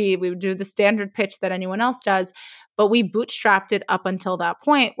strategy, we would do the standard pitch that anyone else does, but we bootstrapped it up until that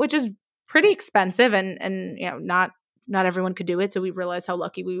point, which is pretty expensive and not everyone could do it. So we realized how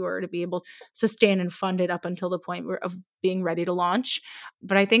lucky we were to be able to sustain and fund it up until the point of being ready to launch.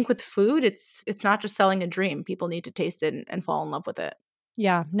 But I think with food, it's not just selling a dream. People need to taste it and fall in love with it.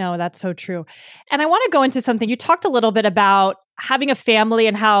 Yeah, no, that's so true. And I want to go into something. You talked a little bit about having a family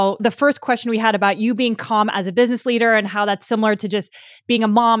and how the first question we had about you being calm as a business leader and how that's similar to just being a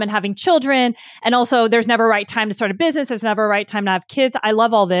mom and having children. And also, there's never a right time to start a business. There's never a right time to have kids. I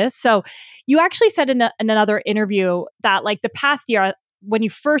love all this. So you actually said in another interview that like the past year, when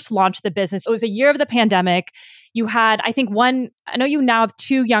you first launched the business, it was a year of the pandemic. You had, I think I know you now have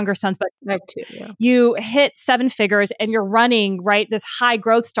two younger sons, but I have two, yeah. You hit 7 figures and you're running, right, this high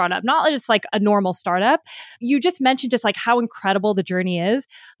growth startup, not just like a normal startup. You just mentioned just like how incredible the journey is.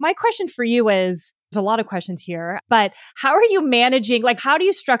 My question for you is, there's a lot of questions here, but how are you managing, like, how do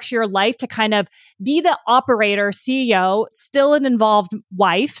you structure your life to kind of be the operator, CEO, still an involved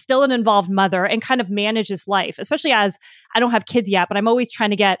wife, still an involved mother, and kind of manage this life, especially as I don't have kids yet, but I'm always trying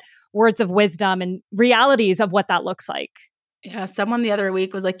to get words of wisdom and realities of what that looks like. Yeah, someone the other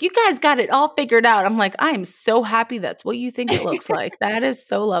week was like, "You guys got it all figured out." I'm like, "I am so happy that's what you think it looks like." That is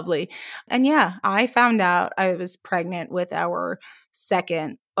so lovely. And yeah, I found out I was pregnant with our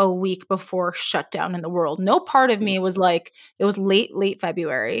second a week before shutdown in the world. No part of me was like, it was late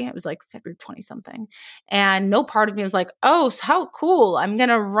February. It was like February 20 something. And no part of me was like, "Oh, how cool. I'm going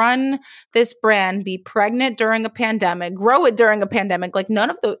to run this brand, be pregnant during a pandemic, grow it during a pandemic." Like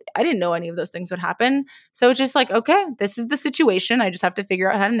I didn't know any of those things would happen. So it's just like, okay, this is the situation. I just have to figure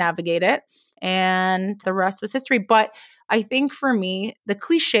out how to navigate it. And the rest was history. But I think for me, the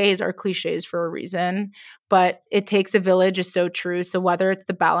cliches are cliches for a reason, but it takes a village is so true. So whether it's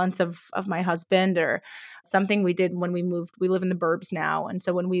the balance of my husband or something we did when we moved, we live in the burbs now. And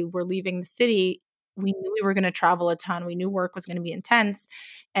so when we were leaving the city, we knew we were going to travel a ton. We knew work was going to be intense.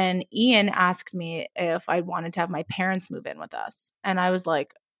 And Ian asked me if I wanted to have my parents move in with us. And I was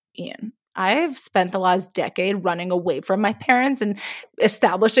like, "Ian, I've spent the last decade running away from my parents and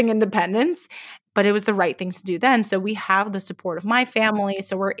establishing independence, but it was the right thing to do then." So we have the support of my family.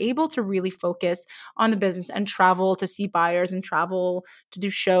 So we're able to really focus on the business and travel to see buyers and travel to do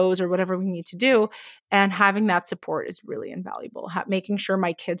shows or whatever we need to do. And having that support is really invaluable. Making sure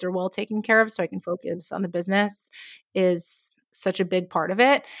my kids are well taken care of so I can focus on the business is such a big part of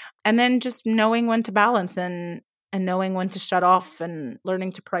it. And then just knowing when to balance and knowing when to shut off and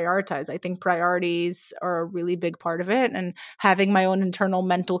learning to prioritize. I think priorities are a really big part of it, and having my own internal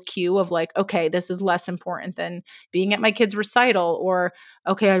mental cue of like, okay, this is less important than being at my kid's recital, or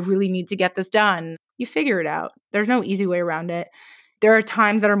okay, I really need to get this done. You figure it out. There's no easy way around it. There are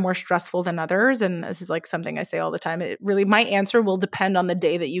times that are more stressful than others. And this is like something I say all the time. My answer will depend on the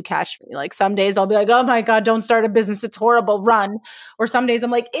day that you catch me. Like some days I'll be like, "Oh my God, don't start a business. It's horrible. Run." Or some days I'm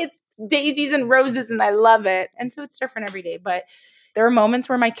like, "It's daisies and roses and I love it." And so it's different every day. But there are moments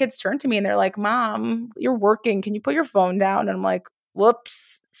where my kids turn to me and they're like, "Mom, you're working. Can you put your phone down?" And I'm like,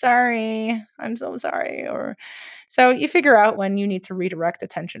 "Whoops, sorry. I'm so sorry." So you figure out when you need to redirect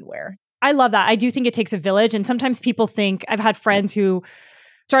attention where. I love that. I do think it takes a village. And sometimes people think, I've had friends who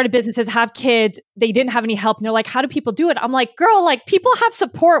started businesses, have kids, they didn't have any help. And they're like, "How do people do it?" I'm like, girl, like people have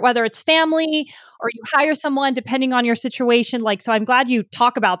support, whether it's family or you hire someone, depending on your situation. Like, so I'm glad you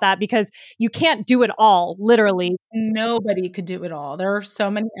talk about that because you can't do it all, literally. Nobody could do it all. There are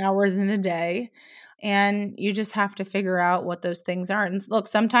so many hours in a day. And you just have to figure out what those things are. And look,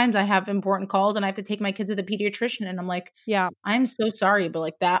 sometimes I have important calls and I have to take my kids to the pediatrician. And I'm like, Yeah, "I'm so sorry, but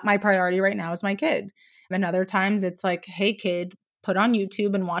like that, my priority right now is my kid." And other times it's like, "Hey, kid, put on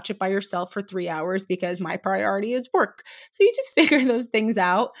YouTube and watch it by yourself for 3 hours because my priority is work." So you just figure those things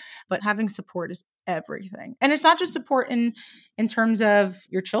out. But having support is everything. And it's not just support in terms of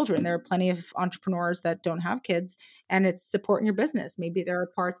your children. There are plenty of entrepreneurs that don't have kids, and it's support in your business. Maybe there are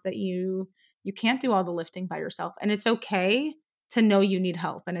parts that you can't do all the lifting by yourself. And it's okay to know you need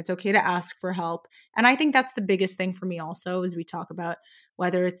help, and it's okay to ask for help. And I think that's the biggest thing for me also, as we talk about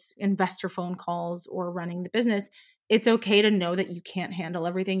whether it's investor phone calls or running the business. It's okay to know that you can't handle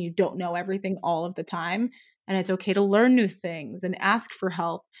everything. You don't know everything all of the time. And it's okay to learn new things and ask for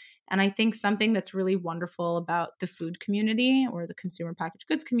help. And I think something that's really wonderful about the food community or the consumer packaged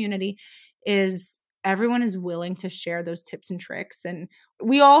goods community is everyone is willing to share those tips and tricks. And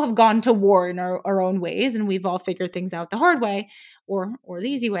we all have gone to war in our own ways, and we've all figured things out the hard way or the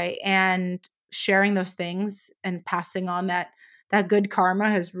easy way. And sharing those things and passing on that good karma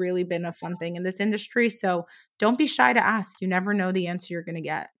has really been a fun thing in this industry. So don't be shy to ask. You never know the answer you're going to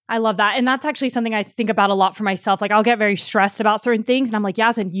get. I love that. And that's actually something I think about a lot for myself. Like I'll get very stressed about certain things. And I'm like,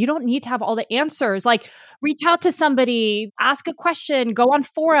 Yasmin, you don't need to have all the answers. Like reach out to somebody, ask a question, go on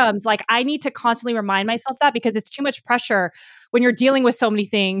forums. Like I need to constantly remind myself that because it's too much pressure when you're dealing with so many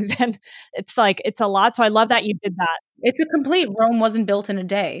things. And it's like, it's a lot. So I love that you did that. It's a complete Rome wasn't built in a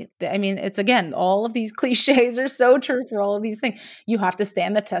day. I mean, it's again, all of these cliches are so true for all of these things. You have to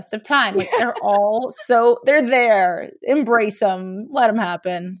stand the test of time. Like they're there. Embrace them. Let them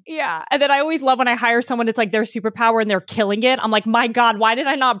happen. Yeah. And then I always love when I hire someone, it's like their superpower and they're killing it. I'm like, my God, why did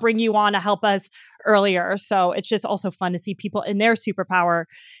I not bring you on to help us earlier? So it's just also fun to see people in their superpower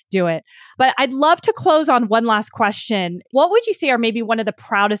do it. But I'd love to close on one last question. What would you say are maybe one of the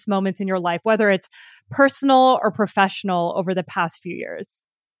proudest moments in your life, whether it's personal or professional over the past few years?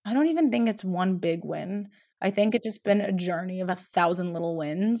 I don't even think it's one big win. I think it's just been a journey of 1,000 little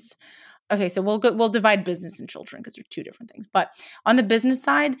wins. Okay, so we'll divide business and children because they're two different things. But on the business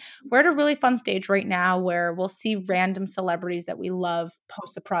side, we're at a really fun stage right now where we'll see random celebrities that we love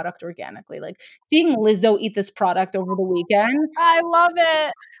post the product organically. Like seeing Lizzo eat this product over the weekend. I love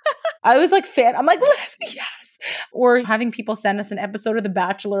it. I was like, I'm like, yes. Or having people send us an episode of The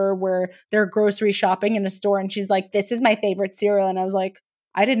Bachelor where they're grocery shopping in a store and she's like, this is my favorite cereal. And I was like,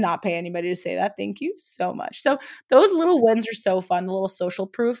 I did not pay anybody to say that. Thank you so much. So those little wins are so fun, the little social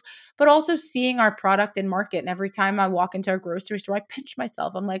proof, but also seeing our product in market. And every time I walk into a grocery store, I pinch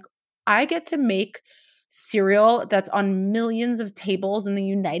myself. I'm like, I get to make cereal that's on millions of tables in the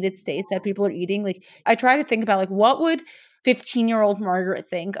United States that people are eating. Like I try to think about like, what would 15-year-old Margaret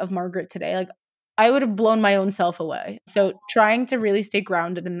think of Margaret today? Like I would have blown my own self away. So trying to really stay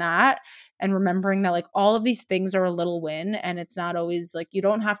grounded in that and remembering that like all of these things are a little win, and it's not always like you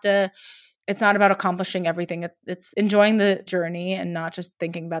don't have to, it's not about accomplishing everything. It's enjoying the journey and not just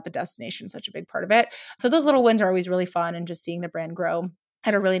thinking about the destination, such a big part of it. So those little wins are always really fun, and just seeing the brand grow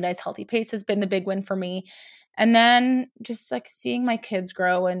at a really nice, healthy pace has been the big win for me. And then just like seeing my kids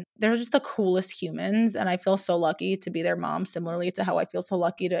grow, and they're just the coolest humans. And I feel so lucky to be their mom, similarly to how I feel so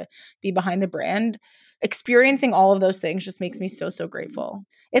lucky to be behind the brand. Experiencing all of those things just makes me so, so grateful.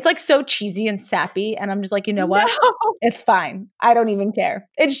 It's like so cheesy and sappy. And I'm just like, you know what? No. It's fine. I don't even care.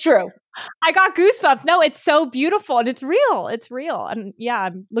 It's true. I got goosebumps. No, it's so beautiful and it's real. It's real. And yeah,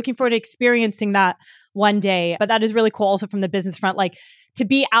 I'm looking forward to experiencing that one day. But that is really cool also from the business front, like to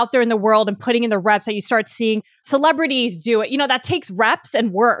be out there in the world and putting in the reps that you start seeing celebrities do it. You know, that takes reps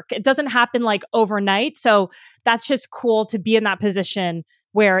and work. It doesn't happen like overnight. So that's just cool to be in that position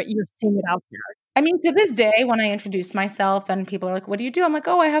where you're seeing it out there. I mean, to this day, when I introduce myself and people are like, what do you do? I'm like,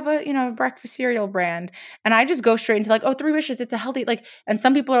 oh, I have a breakfast cereal brand. And I just go straight into like, oh, 3 Wishes. It's a healthy, like, and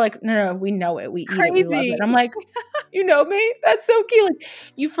some people are like, no, we know it. We eat it. We love it. I'm like, you know me? That's so cute. Like,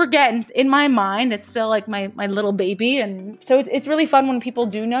 you forget. And in my mind, it's still like my little baby. And so it's really fun when people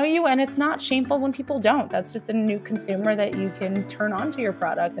do know you, and it's not shameful when people don't. That's just a new consumer that you can turn on to your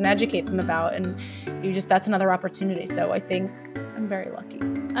product and educate them about. And that's another opportunity. So I think I'm very lucky.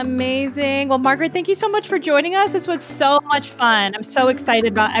 Amazing. Well, Margaret, thank you so much for joining us. This was so much fun. I'm so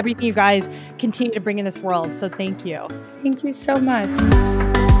excited about everything you guys continue to bring in this world. So thank you. Thank you so much.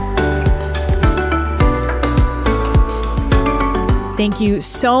 Thank you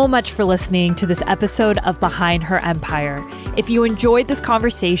so much for listening to this episode of Behind Her Empire. If you enjoyed this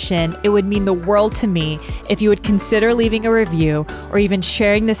conversation, it would mean the world to me if you would consider leaving a review or even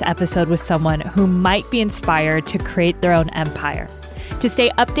sharing this episode with someone who might be inspired to create their own empire. To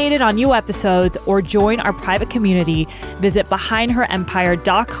stay updated on new episodes or join our private community, visit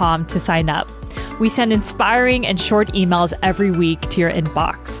behindherempire.com to sign up. We send inspiring and short emails every week to your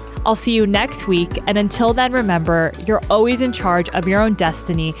inbox. I'll see you next week, and until then, remember, you're always in charge of your own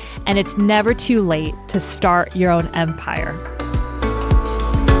destiny, and it's never too late to start your own empire.